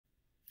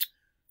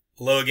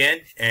Hello again,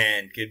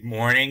 and good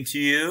morning to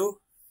you.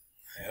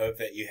 I hope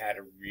that you had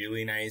a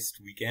really nice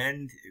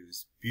weekend. It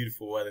was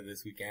beautiful weather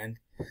this weekend,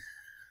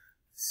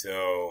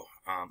 so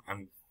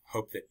I'm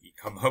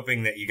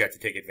hoping that you got to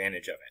take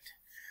advantage of it.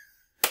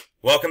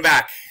 Welcome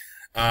back.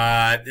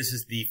 This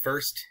is the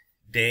first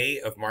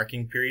day of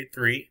marking period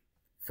 3,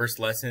 first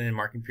lesson in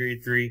marking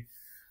period 3.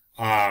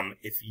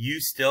 If you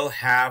still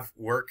have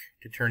work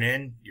to turn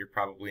in, you're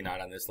probably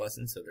not on this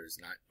lesson, so there's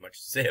not much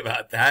to say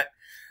about that.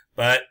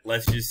 But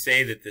let's just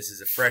say that this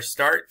is a fresh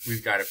start.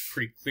 We've got a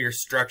pretty clear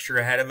structure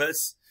ahead of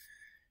us.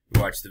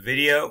 We watch the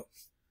video,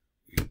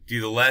 we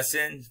do the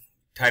lesson,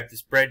 type the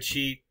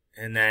spreadsheet,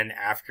 and then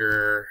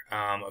after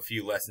a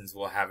few lessons,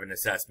 we'll have an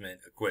assessment,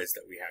 a quiz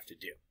that we have to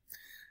do.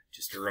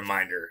 Just a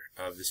reminder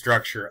of the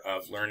structure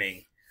of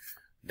learning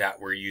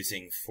that we're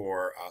using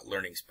for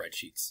learning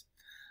spreadsheets.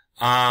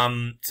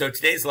 So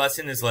today's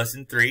lesson is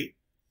lesson 3,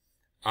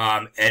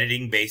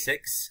 editing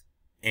basics.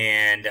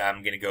 And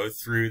I'm going to go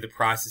through the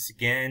process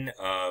again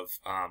of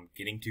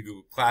getting to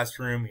Google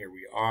Classroom. Here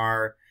we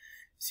are.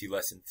 See,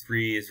 lesson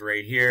 3 is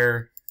right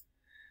here.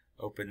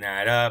 Open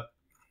that up.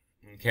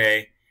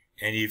 Okay.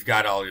 And you've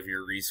got all of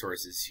your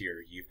resources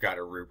here. You've got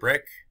a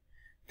rubric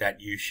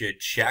that you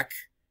should check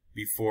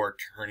before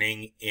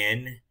turning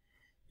in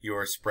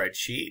your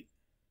spreadsheet.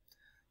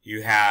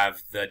 You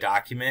have the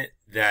document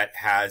that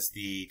has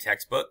the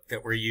textbook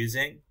that we're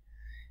using.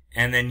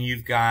 And then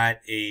you've got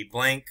a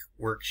blank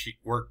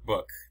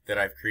workbook that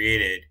I've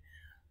created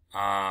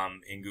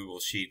in Google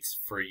Sheets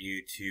for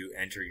you to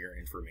enter your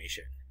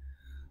information.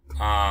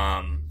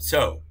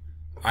 So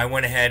I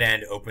went ahead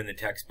and opened the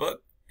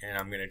textbook, and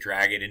I'm going to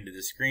drag it into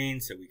the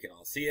screen so we can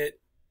all see it.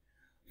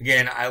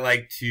 Again, I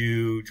like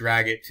to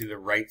drag it to the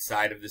right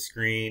side of the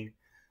screen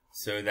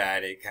so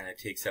that it kind of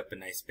takes up a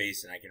nice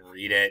space and I can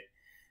read it.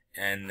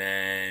 And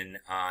then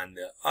on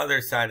the other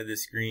side of the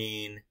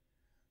screen,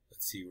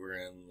 let's see, we're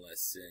in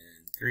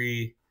lesson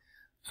 3.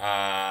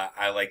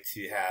 I like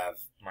to have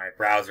my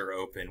browser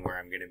open where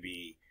I'm going to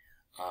be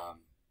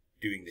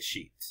doing the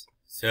sheets.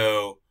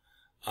 So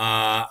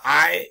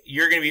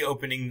you're going to be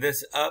opening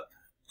this up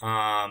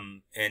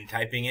and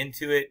typing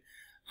into it.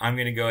 I'm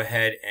going to go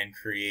ahead and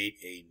create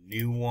a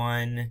new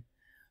one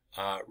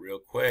real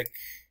quick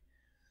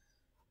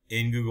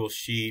in Google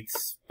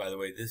Sheets. By the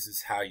way, this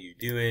is how you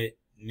do it.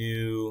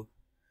 New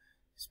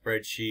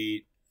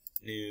spreadsheet,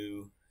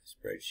 new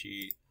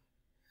spreadsheet.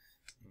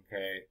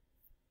 Okay,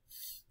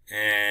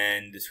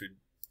 and this would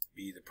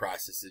be the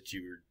process that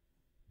you would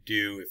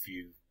do if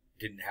you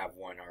didn't have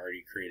one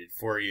already created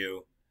for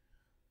you.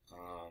 I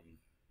don't know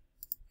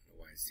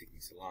why it's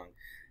taking so long.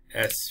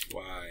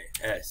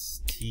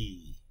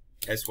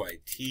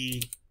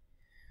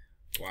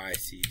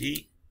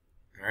 SYTYCD.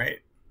 All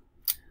right.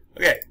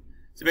 Okay,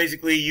 so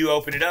basically you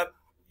open it up.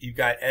 You've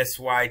got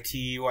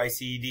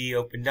SYTYCD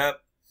opened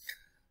up.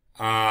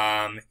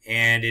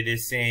 And it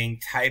is saying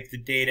type the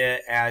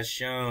data as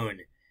shown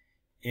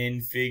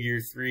in figure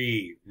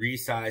 3,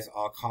 resize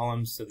all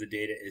columns so the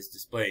data is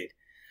displayed.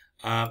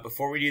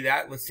 Before we do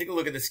that, let's take a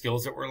look at the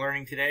skills that we're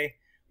learning today.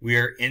 We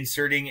are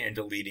inserting and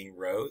deleting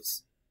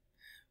rows.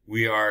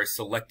 We are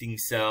selecting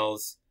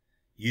cells,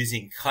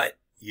 using cut,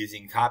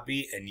 using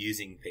copy, and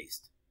using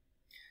paste.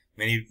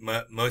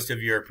 Most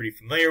of you are pretty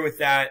familiar with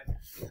that.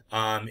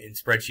 In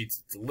spreadsheets,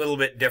 it's a little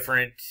bit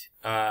different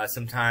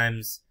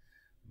sometimes,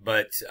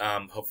 but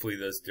hopefully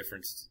those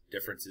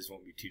differences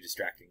won't be too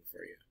distracting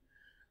for you.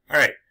 All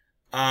right.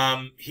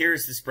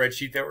 Here's the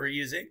spreadsheet that we're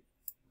using.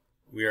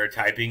 We are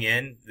typing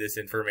in this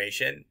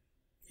information.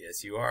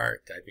 Yes, you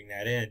are typing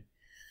that in.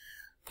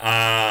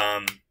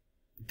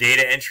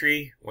 Data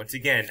entry. Once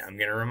again, I'm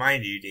going to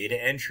remind you,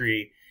 data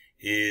entry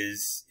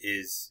is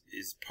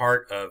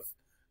part of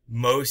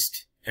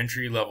most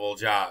entry-level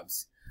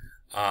jobs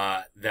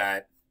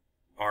that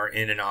are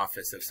in an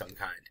office of some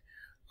kind.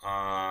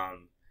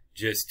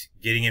 Just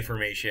getting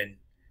information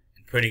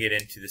and putting it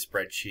into the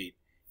spreadsheet.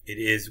 It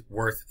is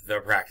worth the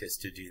practice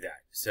to do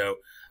that. So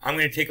I'm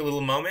going to take a little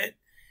moment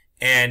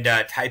and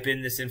type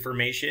in this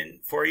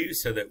information for you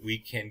so that we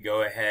can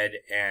go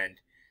ahead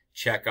and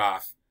check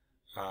off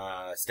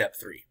step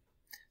 3.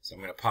 So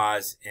I'm going to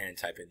pause and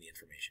type in the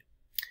information.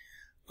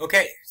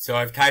 Okay, so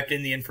I've typed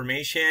in the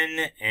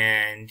information,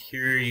 and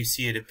here you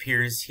see it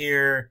appears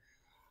here.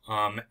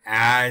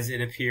 As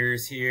it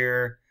appears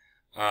here,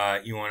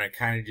 you want to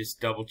kind of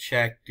just double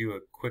check, do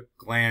a quick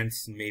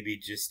glance, and maybe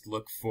just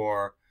look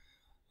for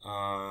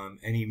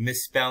any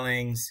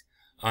misspellings.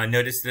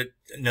 Notice the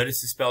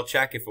spell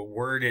check. If a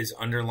word is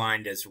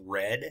underlined as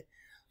red,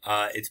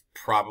 it's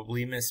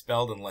probably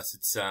misspelled unless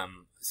it's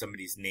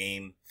somebody's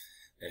name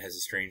that has a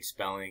strange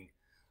spelling.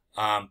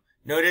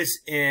 Notice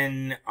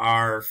in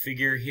our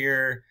figure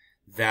here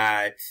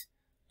that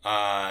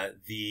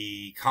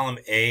the column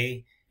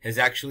A has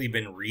actually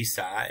been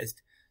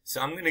resized.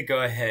 So I'm going to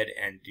go ahead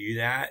and do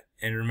that.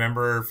 And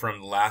remember from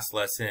the last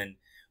lesson,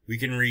 we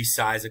can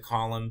resize a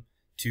column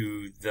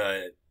to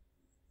the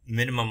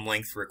minimum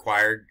length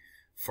required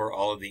for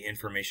all of the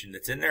information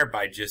that's in there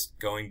by just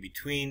going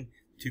between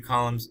two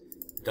columns,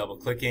 double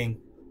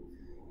clicking,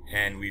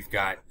 and we've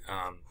got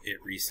it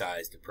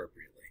resized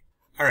appropriately.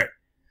 All right,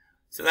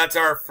 so that's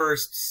our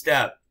first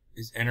step,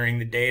 is entering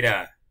the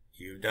data.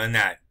 You've done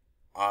that.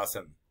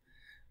 Awesome.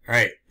 All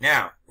right,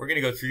 now we're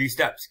going to go through these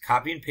steps.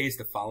 Copy and paste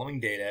the following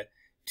data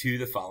to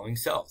the following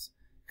cells.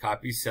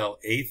 Copy cell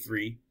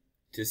A3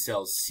 to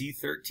cells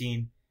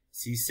C13,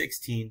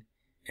 C16,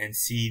 and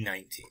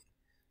C19.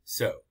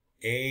 So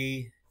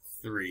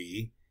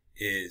A3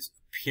 is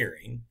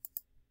appearing,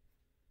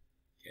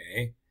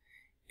 okay,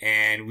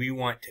 and we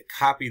want to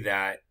copy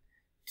that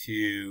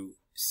to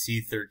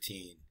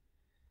C13,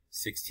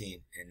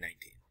 16, and 19.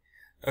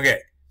 Okay,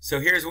 so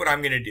here's what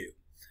I'm going to do.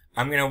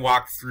 I'm going to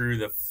walk through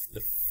the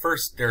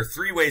first. There are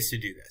three ways to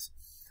do this.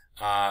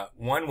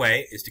 One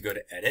way is to go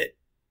to Edit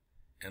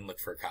and look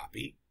for a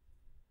copy.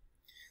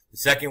 The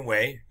second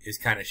way is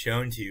kind of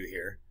shown to you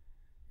here.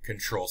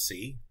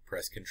 Control-C,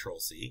 press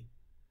Control-C.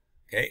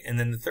 Okay, and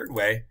then the third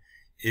way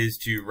is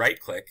to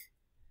right-click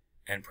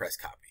and press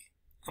Copy.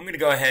 I'm going to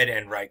go ahead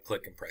and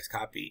right-click and press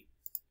Copy.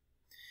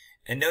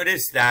 And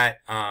notice that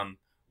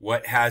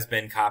what has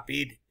been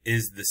copied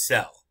is the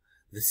cell.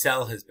 The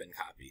cell has been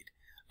copied.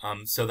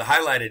 So the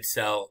highlighted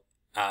cell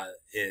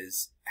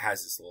has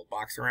this little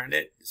box around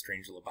it, this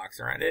strange little box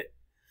around it.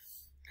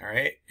 All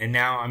right, and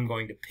now I'm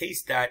going to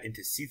paste that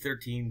into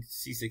C13,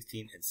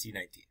 C16, and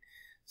C19.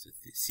 So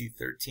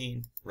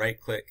C13,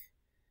 right-click,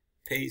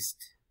 paste.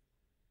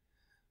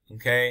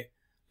 Okay,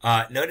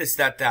 notice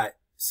that that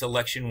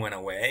selection went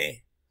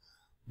away,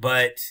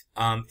 but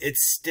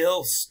it's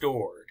still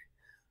stored.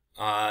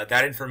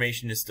 That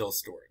information is still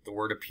stored. The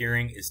word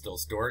appearing is still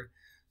stored.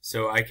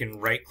 So I can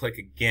right-click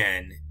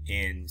again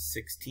in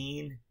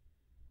 16,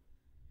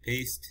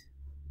 paste,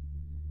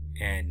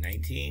 and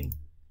 19,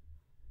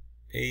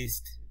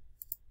 paste.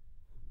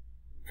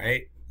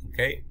 Right?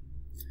 Okay.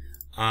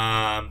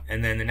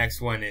 And then the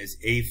next one is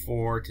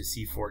A4 to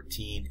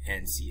C14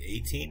 and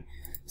C18.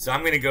 So I'm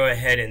going to go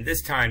ahead and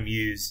this time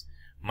use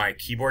my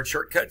keyboard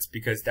shortcuts,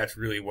 because that's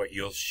really what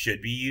you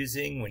should be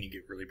using when you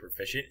get really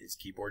proficient, is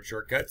keyboard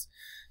shortcuts.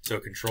 So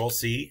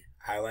Control-C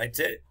highlights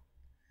it.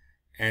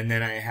 And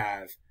then I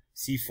have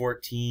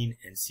C14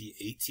 and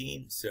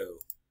C18. So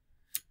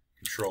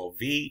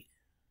Control-V,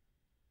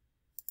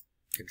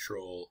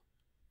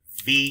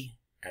 Control-V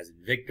as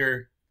in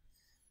Victor,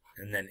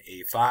 and then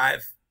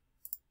A5,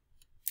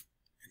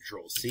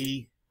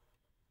 Control-C,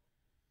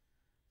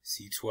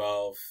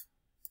 C12,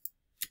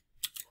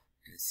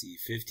 and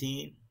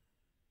C15,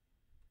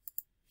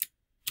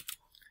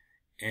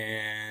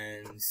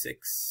 and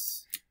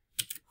 6,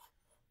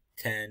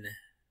 10,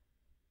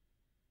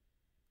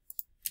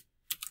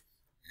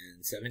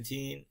 and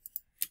 17,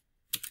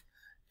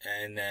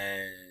 and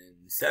then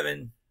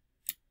 7.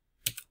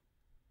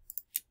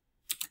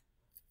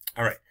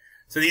 All right.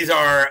 So these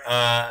are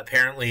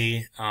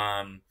apparently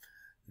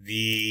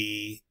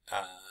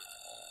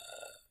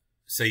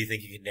So You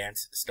Think You Can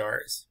Dance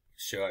stars,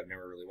 show I've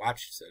never really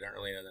watched, so I don't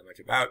really know that much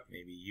about.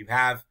 Maybe you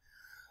have.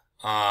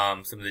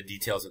 Some of the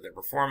details of their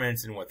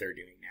performance and what they're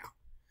doing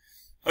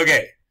now.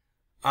 Okay,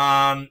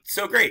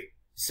 so great.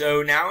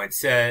 So now it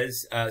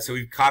says, so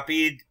we've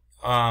copied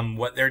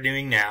what they're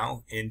doing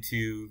now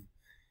into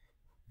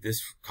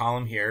this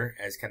column here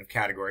as kind of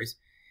categories.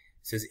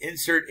 It says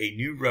insert a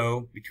new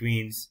row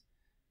between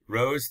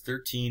rows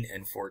 13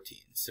 and 14.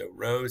 So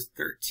rows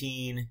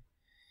 13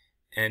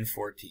 and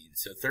 14.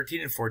 So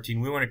 13 and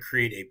 14, we want to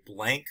create a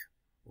blank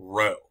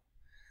row.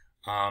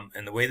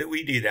 And the way that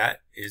we do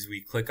that is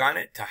we click on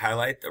it to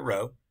highlight the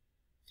row,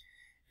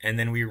 and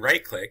then we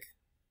right click,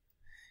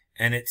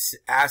 and it's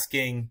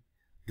asking,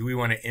 do we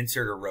want to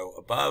insert a row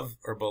above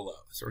or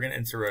below? So we're going to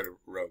insert a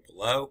row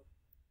below.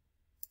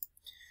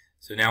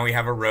 So now we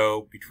have a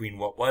row between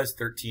what was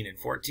 13 and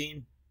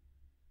 14.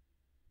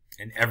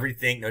 And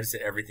everything, notice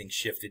that everything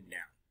shifted now.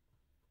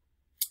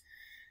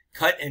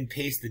 Cut and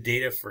paste the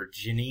data for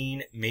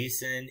Janine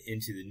Mason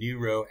into the new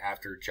row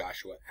after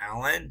Joshua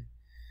Allen.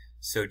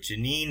 So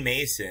Janine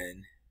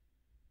Mason,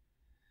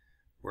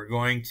 we're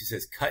going to,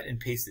 says cut and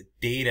paste the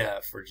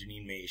data for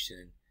Janine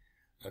Mason.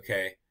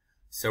 Okay,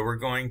 so we're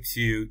going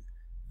to,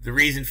 the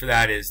reason for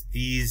that is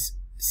these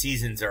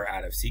seasons are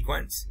out of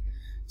sequence.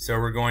 So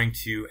we're going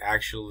to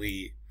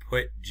actually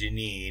put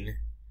Janine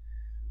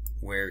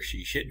where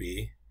she should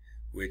be,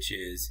 which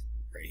is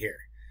right here.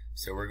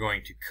 So we're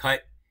going to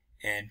cut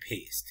and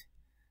paste.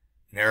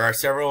 And there are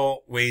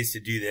several ways to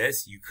do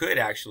this. You could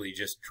actually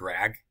just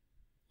drag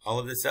all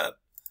of this up,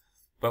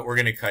 but we're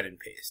going to cut and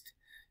paste.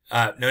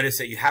 Notice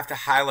that you have to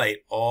highlight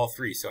all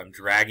three. So I'm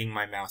dragging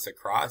my mouse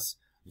across,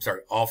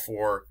 all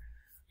four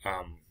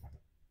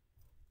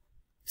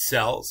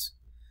cells.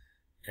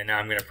 And now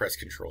I'm going to press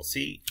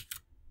Control-C.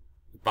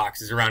 The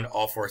box is around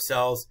all four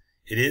cells.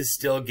 It is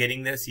still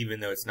getting this even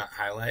though it's not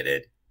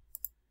highlighted.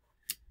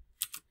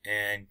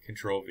 And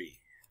Control-V.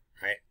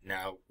 Right?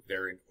 Now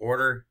they're in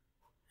order.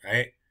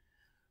 Right?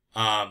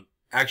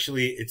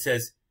 Actually, it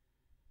says,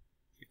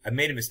 I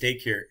made a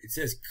mistake here. It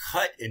says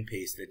cut and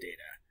paste the data.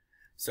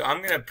 So I'm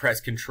going to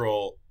press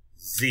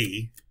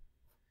Control-Z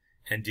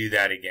and do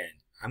that again.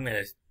 I'm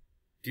going to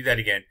do that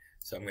again.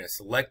 So I'm going to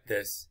select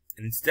this.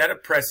 And instead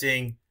of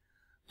pressing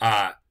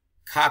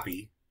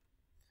copy,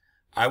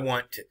 I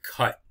want to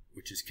cut,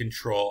 which is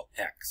Control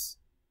X.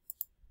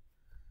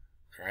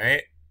 All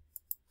right,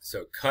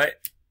 so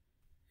cut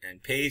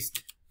and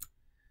paste,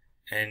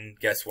 and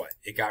guess what?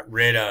 It got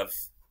rid of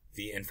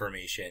the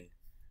information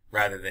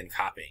rather than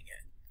copying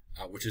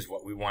it, which is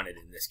what we wanted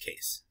in this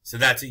case. So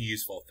that's a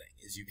useful thing,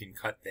 is you can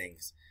cut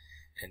things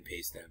and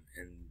paste them,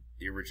 and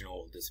the original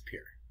will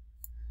disappear.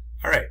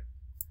 All right.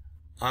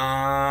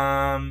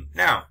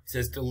 Now, it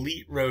says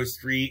delete rows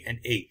 3 and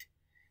 8.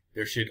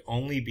 There should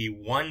only be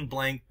one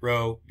blank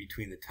row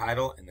between the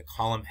title and the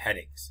column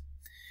headings.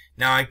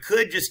 Now, I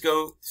could just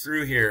go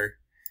through here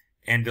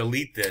and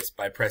delete this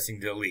by pressing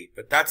delete,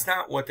 but that's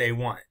not what they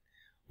want.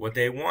 What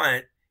they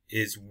want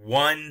is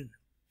one,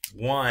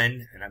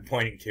 and I'm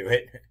pointing to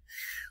it,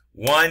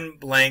 one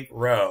blank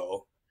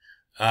row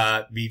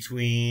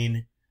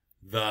between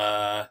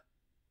the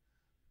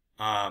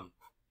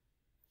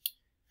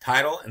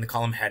title and the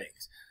column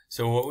headings.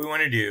 So what we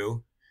want to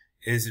do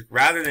is,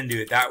 rather than do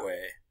it that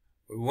way,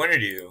 what we want to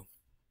do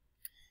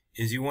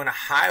is you want to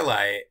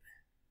highlight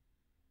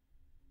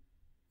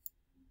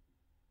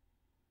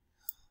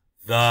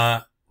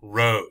the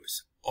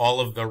rows,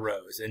 all of the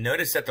rows. And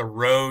notice that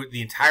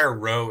the entire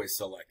row is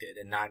selected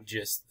and not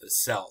just the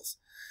cells.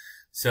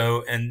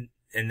 So, and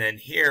then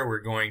here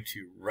we're going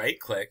to right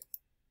click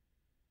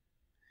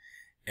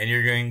and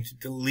you're going to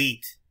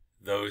delete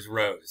those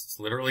rows. It's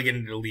literally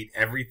going to delete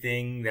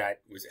everything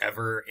that was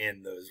ever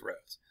in those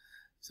rows.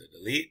 So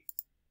delete.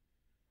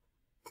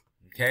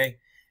 Okay.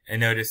 And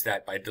notice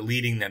that by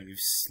deleting them, you've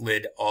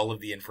slid all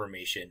of the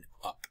information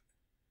up.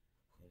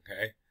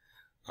 Okay.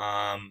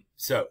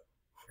 So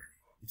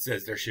it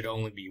says there should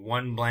only be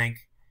one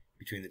blank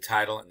between the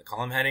title and the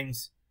column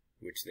headings,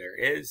 which there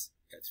is.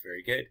 That's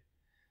very good.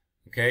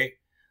 Okay.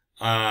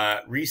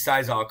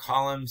 Resize all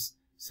columns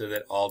so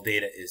that all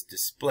data is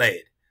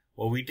displayed.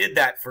 Well, we did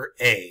that for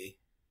A,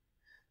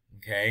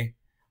 okay,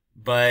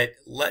 but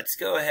let's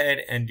go ahead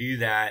and do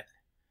that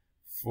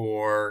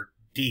for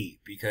D,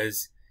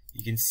 because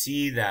you can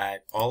see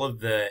that all of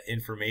the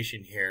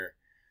information here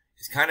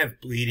is kind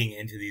of bleeding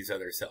into these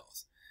other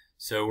cells.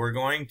 So we're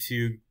going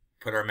to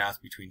put our mouse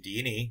between D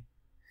and E,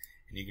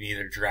 and you can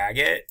either drag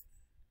it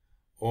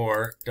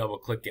or double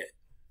click it,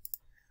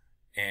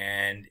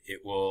 and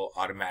it will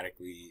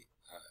automatically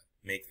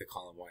make the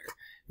column wider.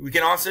 We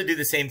can also do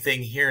the same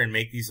thing here and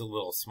make these a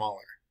little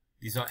smaller.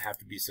 These don't have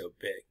to be so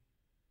big,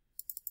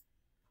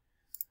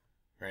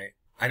 right?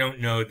 I don't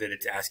know that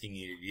it's asking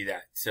you to do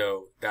that,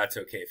 so that's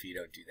okay if you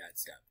don't do that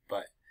step.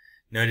 But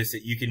notice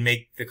that you can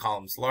make the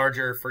columns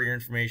larger for your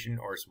information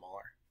or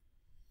smaller.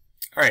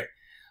 All right,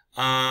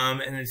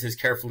 and then it says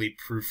carefully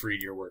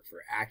proofread your work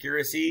for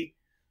accuracy.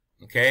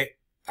 Okay,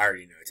 I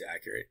already know it's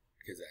accurate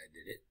because I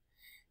did it.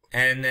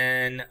 And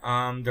then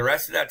the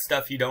rest of that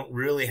stuff you don't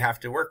really have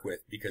to work with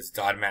because it's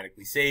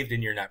automatically saved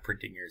and you're not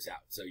printing yours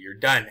out. So you're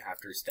done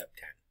after step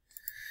 10.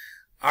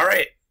 All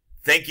right.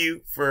 Thank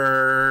you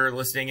for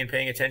listening and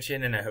paying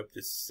attention, and I hope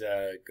this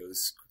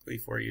goes quickly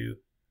for you.